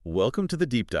Welcome to the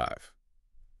Deep Dive.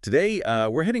 Today,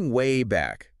 we're heading way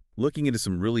back, looking into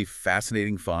some really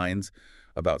fascinating finds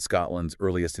about Scotland's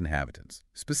earliest inhabitants,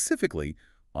 specifically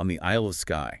on the Isle of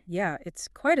Skye. Yeah, it's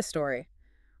quite a story.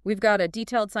 We've got a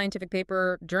detailed scientific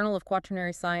paper, Journal of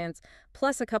Quaternary Science,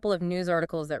 plus a couple of news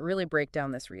articles that really break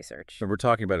down this research. So we're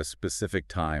talking about a specific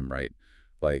time, right?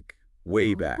 Like,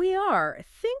 way back. We are, I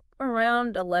think,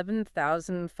 around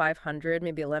 11,500,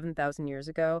 maybe 11,000 years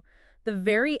ago. The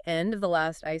very end of the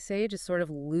last ice age is sort of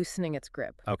loosening its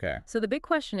grip. Okay. So the big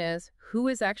question is, who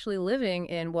is actually living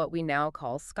in what we now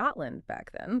call Scotland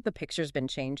back then? The picture's been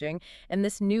changing, and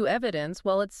this new evidence,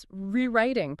 well, it's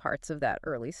rewriting parts of that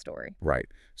early story. Right.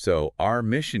 So our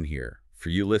mission here, for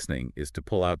you listening, is to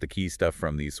pull out the key stuff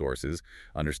from these sources,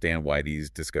 understand why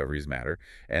these discoveries matter,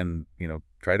 and,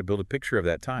 try to build a picture of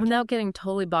that time. Without getting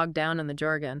totally bogged down in the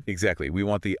jargon. Exactly. We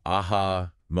want the aha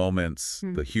moments,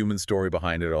 the human story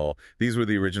behind it all. These were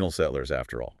the original settlers,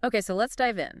 after all. Okay, so let's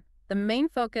dive in. The main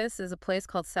focus is a place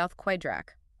called South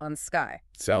Quaidrac on Skye.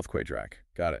 South Quaidrac.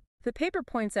 Got it. The paper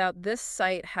points out this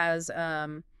site has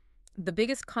the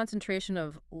biggest concentration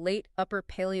of late Upper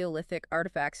Paleolithic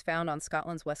artifacts found on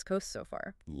Scotland's west coast so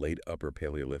far. Late Upper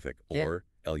Paleolithic, Yeah. or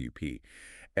LUP.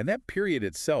 And that period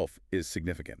itself is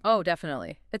significant. Oh,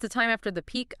 definitely. It's a time after the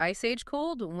peak ice age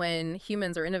cold when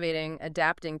humans are innovating,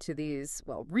 adapting to these,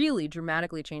 really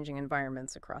dramatically changing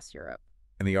environments across Europe.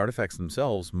 And the artifacts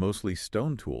themselves, mostly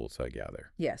stone tools, I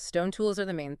gather. Yes, stone tools are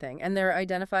the main thing, and they're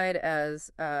identified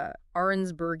as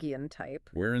Ahrensburgian type.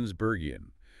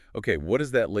 Ahrensburgian. Okay, what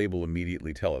does that label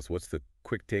immediately tell us? What's the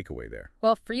quick takeaway there?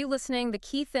 Well, for you listening, the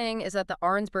key thing is that the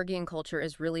Ahrensburgian culture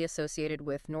is really associated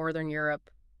with Northern Europe,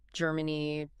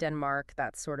 Germany, Denmark,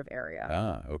 that sort of area.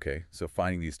 Ah, okay. So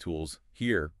finding these tools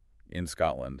here in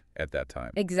Scotland at that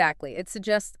time. Exactly. It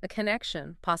suggests a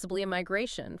connection, possibly a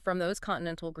migration, from those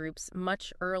continental groups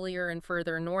much earlier and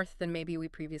further north than maybe we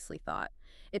previously thought.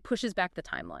 It pushes back the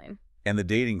timeline. And the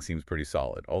dating seems pretty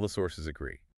solid. All the sources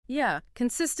agree. Yeah,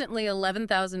 consistently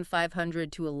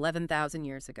 11,500 to 11,000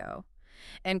 years ago.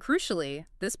 And crucially,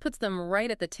 this puts them right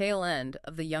at the tail end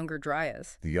of the Younger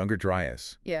Dryas. The Younger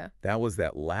Dryas. Yeah, That was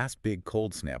that last big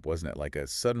cold snap, wasn't it? Like a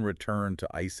sudden return to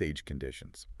ice age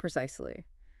conditions. precisely.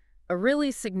 A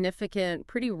really significant,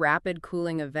 pretty rapid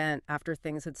cooling event after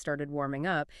things had started warming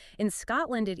up. In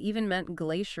Scotland, it even meant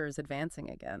glaciers advancing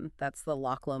again. That's the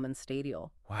Loch Lomond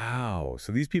Stadial. Wow.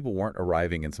 So these people weren't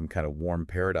arriving in some kind of warm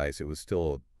paradise. It was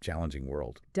still a challenging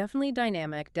world. Definitely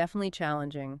dynamic, definitely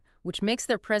challenging, which makes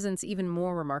their presence even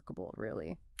more remarkable,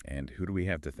 really. And who do we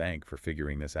have to thank for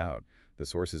figuring this out? The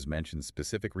sources mention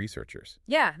specific researchers.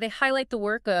 Yeah, they highlight the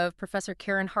work of Professor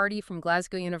Karen Hardy from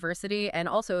Glasgow University and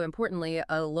also, importantly,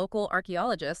 a local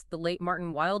archaeologist, the late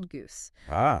Martin Wildgoose.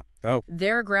 Oh.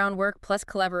 Their groundwork plus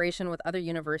collaboration with other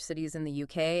universities in the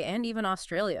UK and even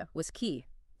Australia was key.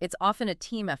 It's often a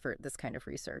team effort, this kind of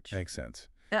research. Makes sense.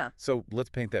 Yeah. So let's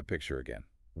paint that picture again.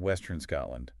 Western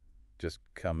Scotland, just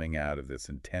coming out of this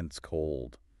intense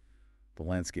cold. The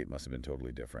landscape must have been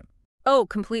totally different. Oh,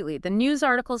 completely. The news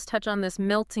articles touch on this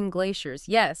melting glaciers,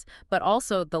 yes, but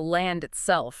also the land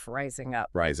itself rising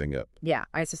up. Rising up. Yeah,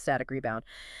 isostatic rebound.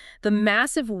 The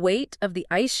massive weight of the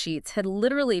ice sheets had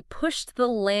literally pushed the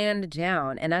land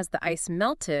down, and as the ice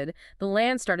melted, the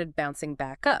land started bouncing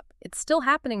back up. It's still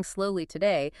happening slowly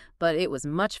today, but it was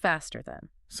much faster then.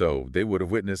 So they would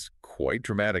have witnessed quite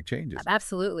dramatic changes.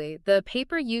 Absolutely. The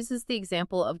paper uses the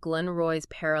example of Glenroy's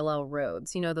parallel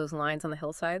roads. You know those lines on the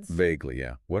hillsides? Vaguely,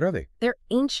 yeah. What are they? They're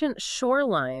ancient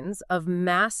shorelines of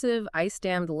massive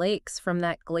ice-dammed lakes from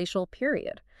that glacial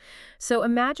period. So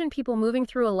imagine people moving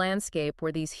through a landscape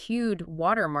where these huge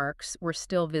watermarks were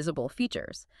still visible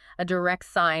features, a direct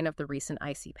sign of the recent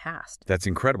icy past. That's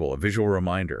incredible, a visual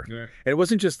reminder. Yeah. And it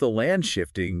wasn't just the land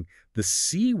shifting, the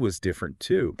sea was different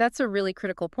too. That's a really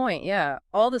critical point, yeah.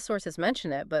 All the sources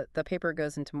mention it, but the paper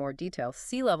goes into more detail.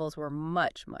 Sea levels were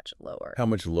much, much lower. How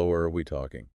much lower are we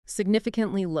talking?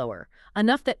 Significantly lower,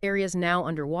 enough that areas now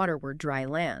underwater were dry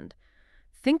land.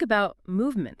 Think about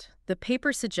movement. The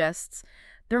paper suggests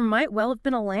there might well have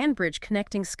been a land bridge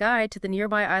connecting Skye to the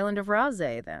nearby island of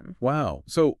Raasay then. Wow.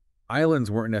 So islands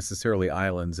weren't necessarily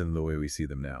islands in the way we see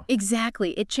them now.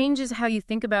 Exactly. It changes how you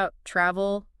think about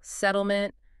travel,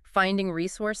 settlement, finding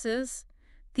resources.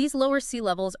 These lower sea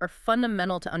levels are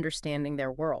fundamental to understanding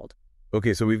their world.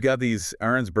 Okay, so we've got these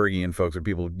Ahrensburgian folks, or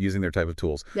people using their type of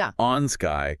tools, Yeah. on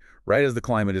Skye, right as the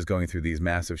climate is going through these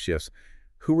massive shifts.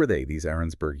 Who were they, these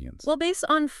Ahrensburgians? Well, based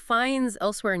on finds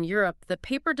elsewhere in Europe, the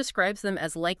paper describes them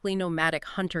as likely nomadic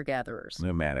hunter-gatherers.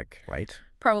 Nomadic, right?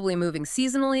 Probably moving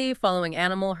seasonally, following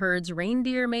animal herds,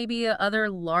 reindeer maybe, other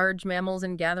large mammals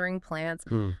and gathering plants.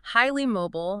 Highly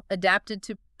mobile, adapted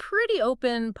to pretty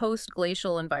open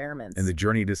post-glacial environments. And the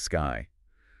journey to Skye.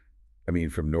 I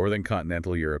mean, from northern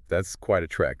continental Europe, that's quite a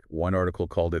trek. One article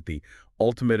called it the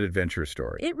ultimate adventure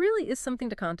story. It really is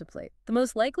something to contemplate. The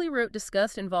most likely route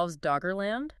discussed involves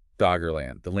Doggerland.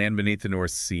 Doggerland, the land beneath the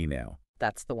North Sea now.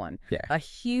 That's the one. Yeah. A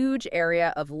huge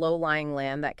area of low-lying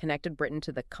land that connected Britain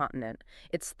to the continent.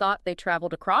 It's thought they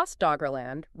traveled across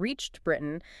Doggerland, reached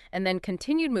Britain, and then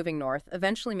continued moving north,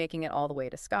 eventually making it all the way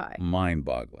to Skye.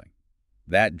 Mind-boggling.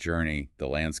 That journey, the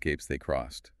landscapes they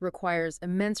crossed. Requires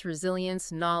immense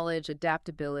resilience, knowledge,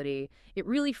 adaptability. It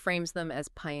really frames them as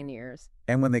pioneers.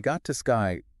 And when they got to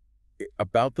Skye,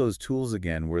 about those tools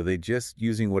again, were they just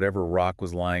using whatever rock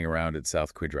was lying around at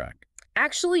South Quidrak?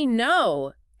 Actually,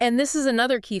 no. And this is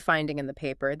another key finding in the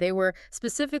paper. They were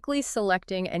specifically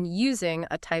selecting and using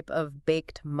a type of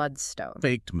baked mudstone.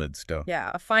 Baked mudstone. Yeah,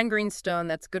 a fine green stone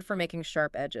that's good for making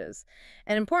sharp edges.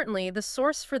 And importantly, the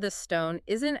source for this stone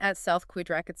isn't at South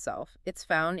Quidrak itself. It's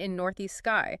found in northeast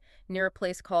Skye, near a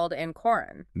place called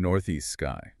Ancoran. Northeast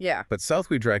Skye. Yeah. But South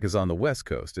Quidrak is on the west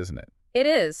coast, isn't it? It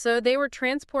is. So they were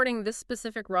transporting this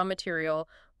specific raw material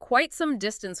quite some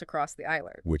distance across the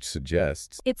island. Which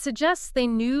suggests... It suggests they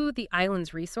knew the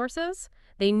island's resources,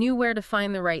 they knew where to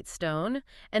find the right stone,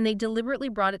 and they deliberately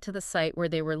brought it to the site where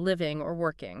they were living or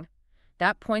working.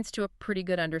 That points to a pretty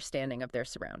good understanding of their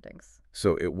surroundings.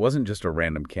 So it wasn't just a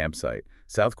random campsite.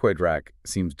 South Quidrak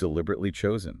seems deliberately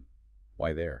chosen.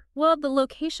 Why there? Well, the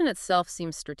location itself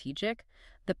seems strategic.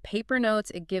 The paper notes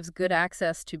it gives good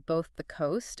access to both the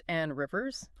coast and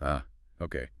rivers. Ah,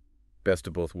 okay. Best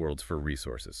of both worlds for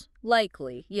resources.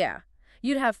 Likely, yeah.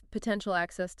 You'd have potential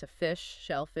access to fish,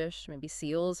 shellfish, maybe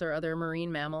seals or other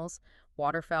marine mammals,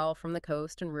 waterfowl from the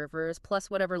coast and rivers,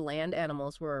 plus whatever land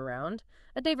animals were around.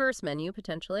 A diverse menu,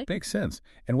 potentially. Makes sense.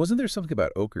 And wasn't there something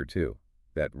about ochre, too?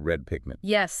 That red pigment.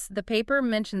 Yes, the paper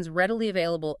mentions readily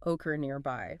available ochre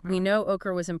nearby. We know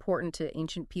ochre was important to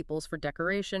ancient peoples for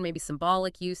decoration, maybe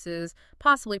symbolic uses,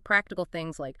 possibly practical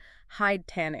things like hide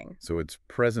tanning. So its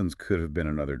presence could have been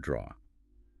another draw.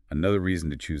 Another reason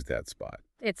to choose that spot.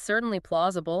 It's certainly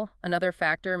plausible. Another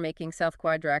factor making South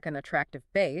Quidrak an attractive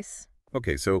base.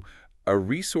 Okay, so a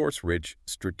resource-rich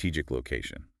strategic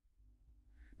location.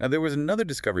 Now, there was another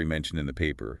discovery mentioned in the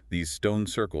paper, these stone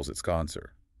circles at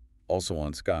Sconser, also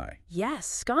on Skye. Yes,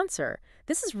 Sconser.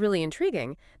 This is really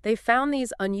intriguing. They found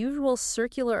these unusual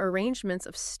circular arrangements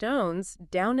of stones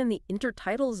down in the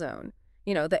intertidal zone.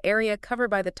 You know, the area covered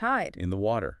by the tide. In the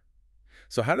water.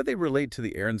 So how do they relate to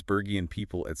the Ahrensburgian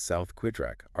people at South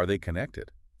Quidrak? Are they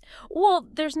connected? Well,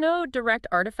 there's no direct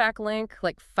artifact link,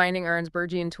 like finding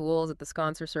Ahrensburgian tools at the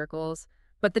Sconser circles.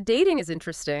 But the dating is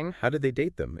interesting. How did they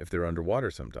date them if they're underwater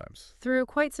sometimes? Through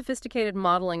quite sophisticated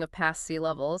modeling of past sea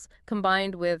levels,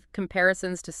 combined with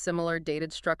comparisons to similar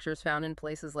dated structures found in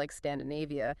places like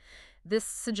Scandinavia, this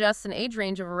suggests an age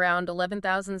range of around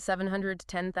 11,700 to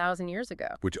 10,000 years ago.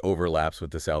 Which overlaps with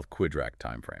the South Quidrak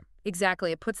timeframe.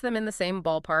 Exactly. It puts them in the same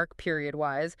ballpark,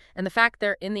 period-wise, and the fact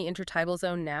they're in the intertidal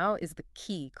zone now is the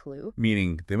key clue.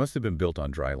 Meaning they must have been built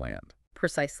on dry land.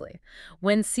 Precisely.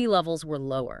 When sea levels were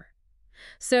lower.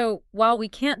 So, while we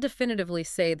can't definitively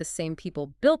say the same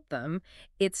people built them,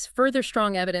 it's further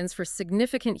strong evidence for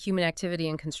significant human activity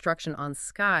and construction on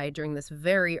Skye during this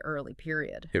very early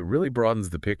period. It really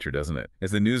broadens the picture, doesn't it? As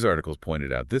the news articles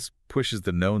pointed out, this pushes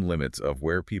the known limits of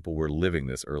where people were living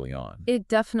this early on. It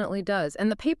definitely does. And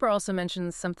the paper also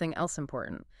mentions something else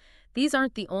important. These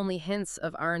aren't the only hints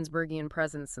of Ahrensburgian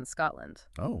presence in Scotland.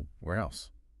 Oh, where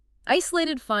else?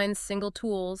 Isolated finds single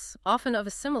tools, often of a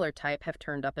similar type, have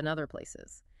turned up in other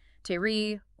places.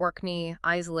 Tiree, Orkney,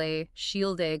 Islay,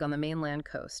 Shield Egg on the mainland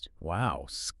coast. Wow,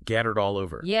 scattered all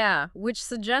over. Yeah, which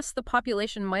suggests the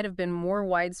population might have been more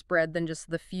widespread than just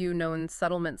the few known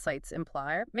settlement sites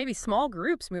imply. Maybe small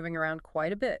groups moving around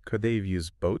quite a bit. Could they have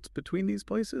used boats between these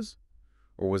places?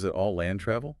 Or was it all land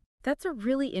travel? That's a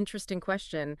really interesting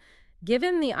question.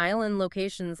 Given the island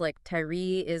locations like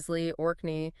Tiree, Islay,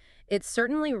 Orkney, it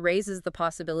certainly raises the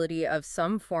possibility of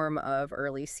some form of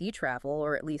early sea travel,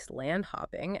 or at least land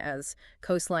hopping, as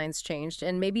coastlines changed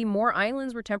and maybe more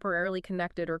islands were temporarily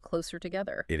connected or closer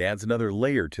together. It adds another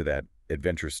layer to that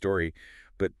adventure story,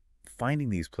 but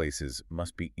finding these places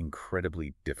must be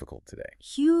incredibly difficult today.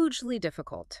 Hugely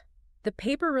difficult. The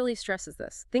paper really stresses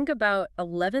this. Think about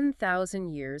 11,000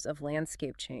 years of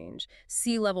landscape change,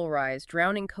 sea level rise,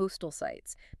 drowning coastal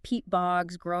sites, peat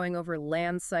bogs growing over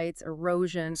land sites,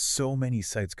 erosion. So many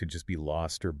sites could just be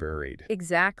lost or buried.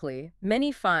 Exactly.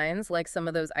 Many finds, like some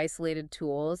of those isolated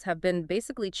tools, have been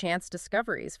basically chance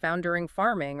discoveries found during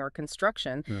farming or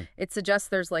construction. It suggests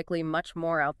there's likely much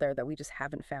more out there that we just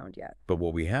haven't found yet. But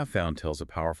what we have found tells a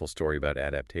powerful story about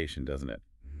adaptation, doesn't it?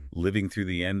 living through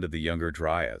the end of the Younger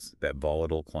Dryas, that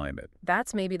volatile climate.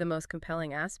 That's maybe the most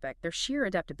compelling aspect, their sheer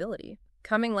adaptability.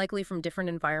 Coming likely from different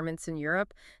environments in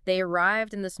Europe, they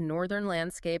arrived in this northern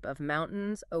landscape of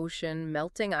mountains, ocean,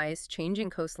 melting ice,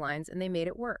 changing coastlines, and they made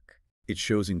it work. It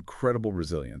shows incredible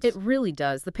resilience. It really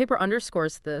does. The paper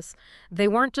underscores this. They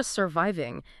weren't just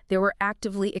surviving, they were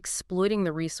actively exploiting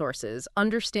the resources,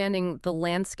 understanding the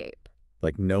landscape.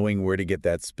 Like knowing where to get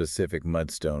that specific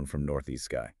mudstone from Northeast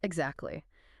Skye. Exactly.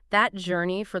 That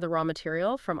journey for the raw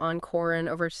material from Ancoran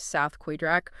over to South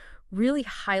Quedrac really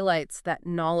highlights that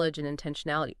knowledge and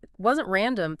intentionality. It wasn't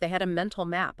random. They had a mental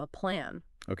map, a plan.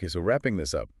 Okay, so wrapping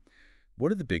this up,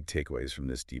 what are the big takeaways from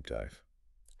this deep dive?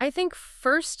 I think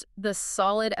first, the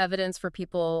solid evidence for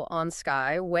people on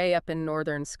Skye, way up in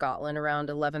northern Scotland around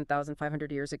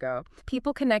 11,500 years ago,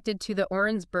 people connected to the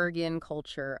Ahrensburgian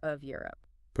culture of Europe.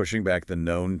 Pushing back the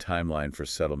known timeline for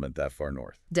settlement that far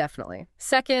north. Definitely.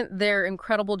 Second, their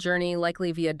incredible journey,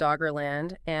 likely via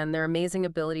Doggerland, and their amazing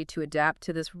ability to adapt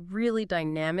to this really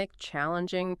dynamic,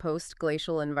 challenging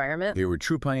post-glacial environment. They were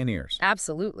true pioneers.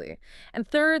 Absolutely. And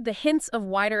third, the hints of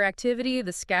wider activity,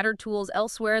 the scattered tools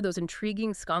elsewhere, those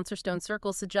intriguing sconcerstone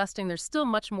circles suggesting there's still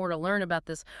much more to learn about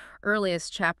this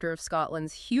earliest chapter of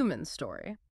Scotland's human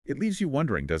story. It leaves you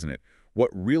wondering, doesn't it, what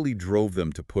really drove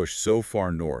them to push so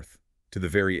far north, to the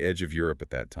very edge of Europe at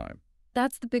that time?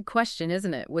 That's the big question,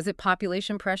 isn't it? Was it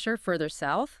population pressure further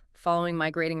south, following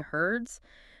migrating herds?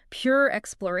 Pure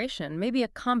exploration, maybe a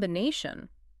combination.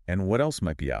 And what else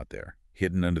might be out there,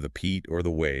 hidden under the peat or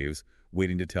the waves,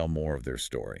 waiting to tell more of their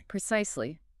story?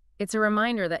 Precisely. It's a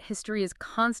reminder that history is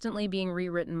constantly being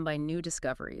rewritten by new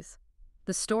discoveries.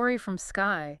 The story from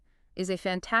Skye is a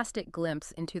fantastic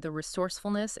glimpse into the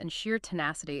resourcefulness and sheer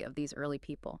tenacity of these early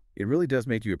people. It really does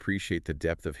make you appreciate the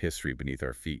depth of history beneath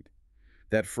our feet.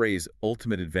 That phrase,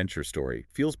 ultimate adventure story,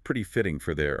 feels pretty fitting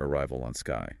for their arrival on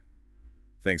Skye.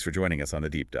 Thanks for joining us on the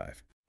Deep Dive.